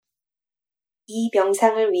이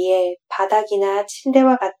명상을 위해 바닥이나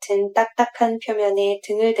침대와 같은 딱딱한 표면에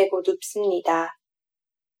등을 대고 눕습니다.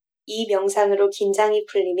 이 명상으로 긴장이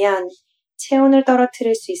풀리면 체온을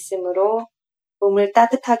떨어뜨릴 수 있으므로 몸을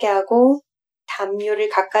따뜻하게 하고 담요를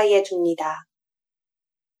가까이에 둡니다.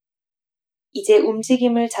 이제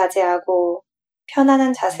움직임을 자제하고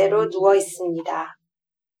편안한 자세로 누워 있습니다.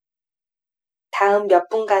 다음 몇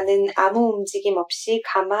분간은 아무 움직임 없이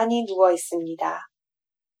가만히 누워 있습니다.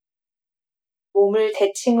 몸을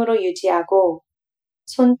대칭으로 유지하고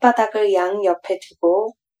손바닥을 양옆에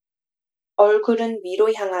두고 얼굴은 위로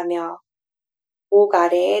향하며 목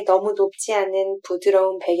아래에 너무 높지 않은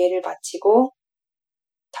부드러운 베개를 받치고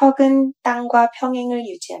턱은 땅과 평행을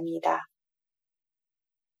유지합니다.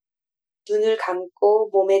 눈을 감고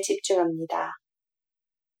몸에 집중합니다.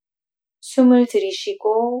 숨을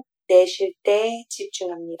들이쉬고 내쉴 때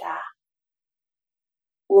집중합니다.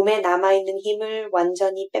 몸에 남아있는 힘을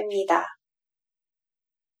완전히 뺍니다.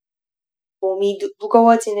 몸이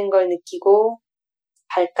무거워지는 걸 느끼고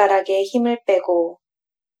발가락에 힘을 빼고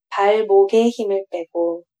발목에 힘을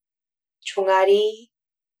빼고 종아리,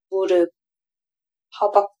 무릎,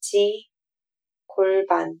 허벅지,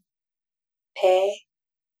 골반, 배,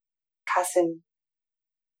 가슴,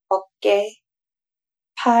 어깨,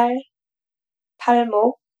 팔,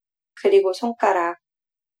 팔목, 그리고 손가락,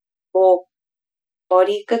 목,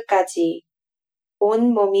 머리 끝까지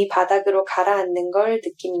온 몸이 바닥으로 가라앉는 걸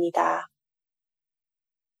느낍니다.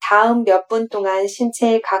 다음 몇 분 동안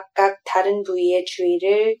신체의 각각 다른 부위에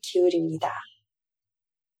주의를 기울입니다.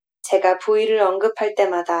 제가 부위를 언급할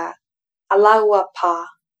때마다 알라후 아파,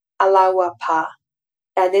 알라후 아파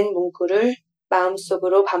라는 문구를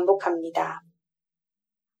마음속으로 반복합니다.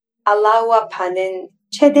 알라후 아파는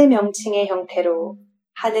최대 명칭의 형태로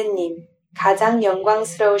하느님, 가장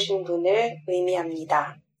영광스러우신 분을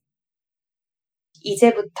의미합니다.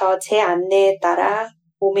 이제부터 제 안내에 따라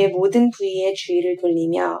몸의 모든 부위에 주의를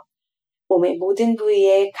돌리며 몸의 모든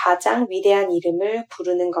부위의 가장 위대한 이름을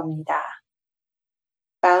부르는 겁니다.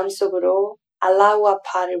 마음속으로 알라후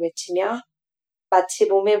아파를 외치며 마치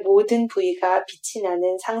몸의 모든 부위가 빛이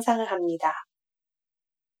나는 상상을 합니다.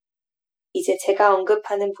 이제 제가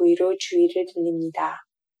언급하는 부위로 주의를 돌립니다.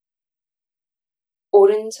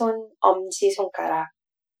 오른손 엄지손가락,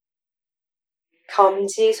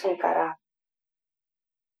 검지손가락,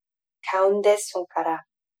 가운데 손가락,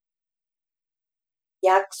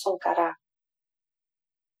 약손가락,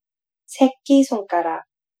 새끼손가락,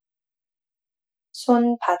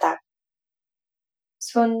 손바닥,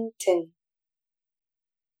 손등,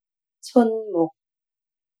 손목,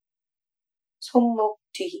 손목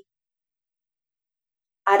뒤,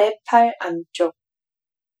 아랫팔 안쪽,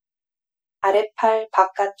 아랫팔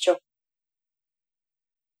바깥쪽,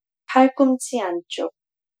 팔꿈치 안쪽,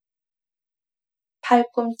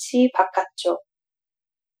 팔꿈치 바깥쪽,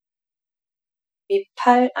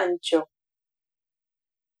 윗팔 안쪽,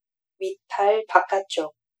 윗팔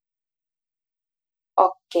바깥쪽,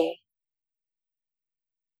 어깨,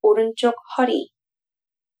 오른쪽 허리,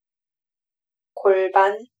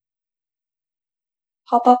 골반,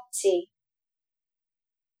 허벅지,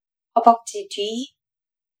 허벅지 뒤,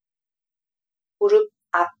 무릎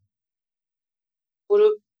앞,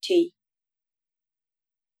 무릎 뒤,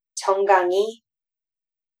 정강이,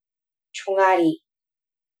 종아리,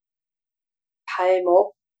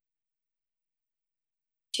 발목,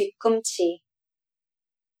 뒤꿈치,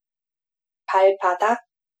 발바닥,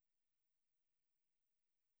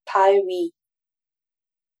 발 위,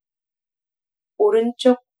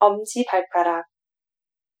 오른쪽 엄지발가락,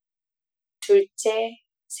 둘째,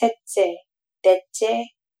 셋째, 넷째,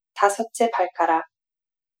 다섯째 발가락.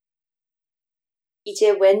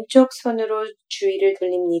 이제 왼쪽 손으로 주의를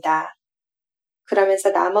돌립니다.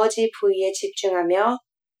 그러면서 나머지 부위에 집중하며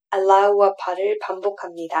알라후 아파를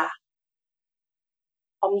반복합니다.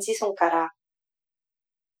 엄지손가락,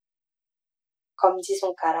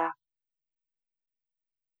 검지손가락,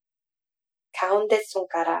 가운데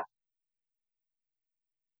손가락,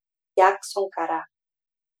 약손가락,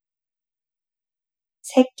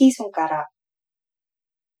 새끼손가락,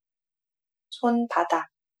 손바닥,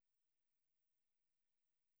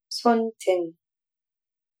 손등,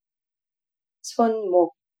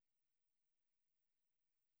 손목,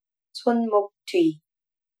 손목 뒤,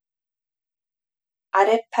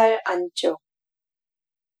 아랫팔 안쪽,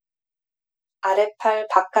 아랫팔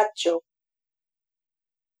바깥쪽,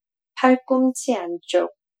 팔꿈치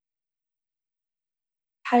안쪽,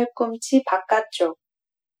 팔꿈치 바깥쪽,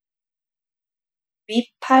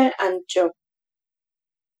 윗팔 안쪽,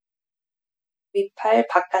 윗팔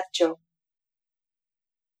바깥쪽,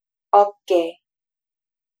 어깨,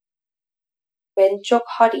 왼쪽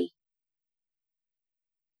허리,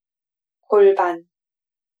 골반,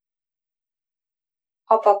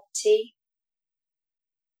 허벅지,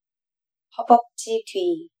 허벅지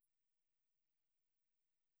뒤,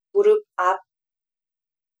 무릎 앞,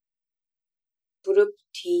 무릎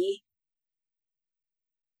뒤,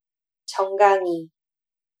 정강이,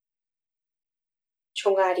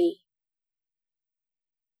 종아리,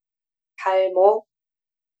 발목,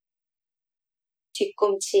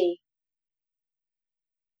 뒤꿈치,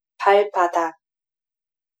 발바닥,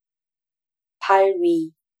 발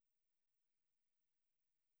위,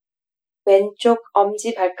 왼쪽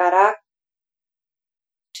엄지발가락,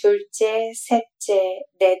 둘째, 셋째,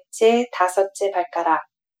 넷째, 다섯째 발가락.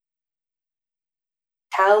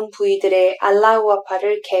 다음 부위들의 알라후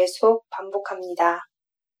아파를 계속 반복합니다.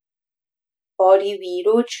 머리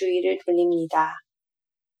위로 주의를 돌립니다.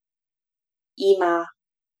 이마,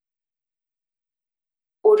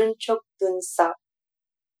 오른쪽 눈썹,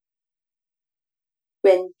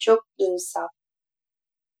 왼쪽 눈썹,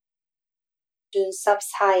 눈썹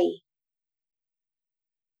사이,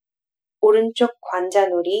 오른쪽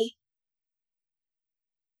관자놀이,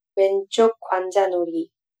 왼쪽 관자놀이,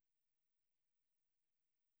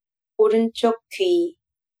 오른쪽 귀,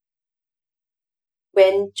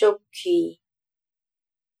 왼쪽 귀,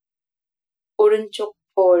 오른쪽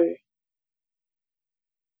볼,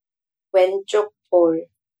 왼쪽 볼,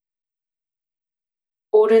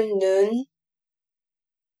 오른 눈,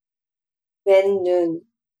 왼 눈,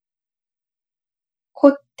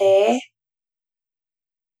 콧대,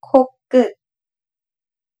 코끝,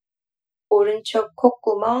 오른쪽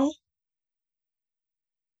콧구멍,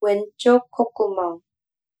 왼쪽 콧구멍,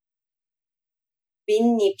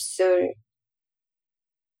 윗입술,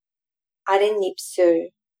 아랫입술,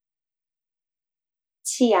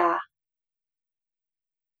 치아,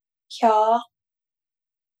 혀,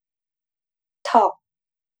 턱,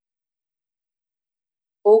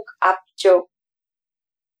 목 앞쪽,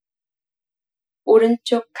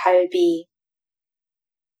 오른쪽 갈비,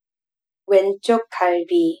 왼쪽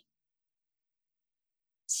갈비,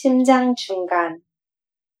 심장 중간,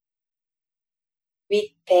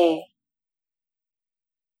 윗배,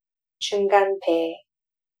 중간 배,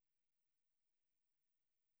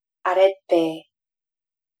 아랫배,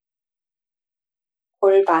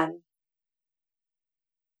 골반,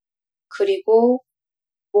 그리고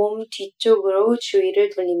몸 뒤쪽으로 주의를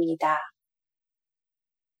돌립니다.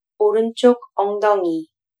 오른쪽 엉덩이,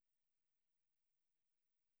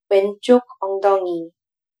 왼쪽 엉덩이,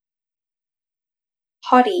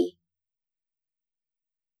 허리,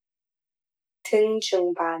 등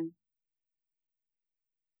중반,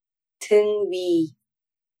 등 위,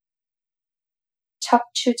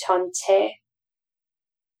 척추 전체,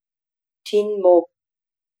 뒷목,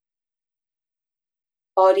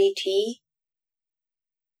 머리 뒤,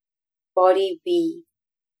 머리 위.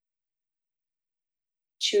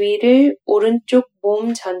 주의를 오른쪽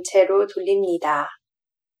몸 전체로 돌립니다.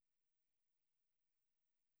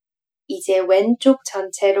 이제 왼쪽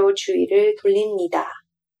전체로 주의를 돌립니다.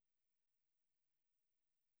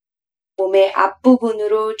 몸의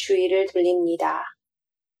앞부분으로 주의를 돌립니다.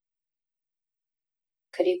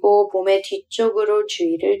 그리고 몸의 뒤쪽으로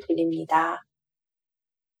주의를 돌립니다.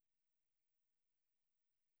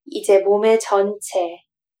 이제 몸의 전체,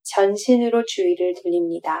 전신으로 주의를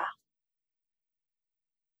돌립니다.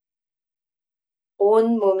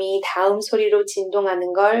 온 몸이 다음 소리로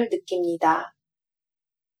진동하는 걸 느낍니다.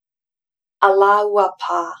 알라후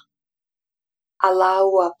아파,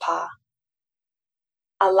 알라후 아파,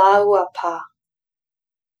 알라후 아파,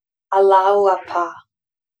 알라후 아파,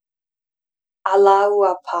 알라후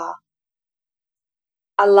아파,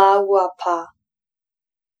 알라후 아파,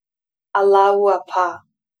 알라후 아파,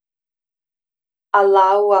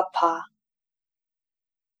 알라후 아파,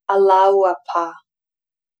 알라후 아파.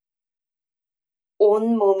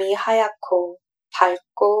 온 몸이 하얗고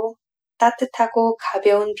밝고 따뜻하고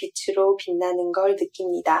가벼운 빛으로 빛나는 걸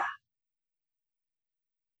느낍니다.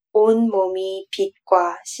 온 몸이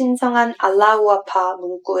빛과 신성한 알라후 아파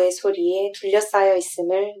문구의 소리에 둘러싸여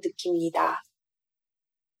있음을 느낍니다.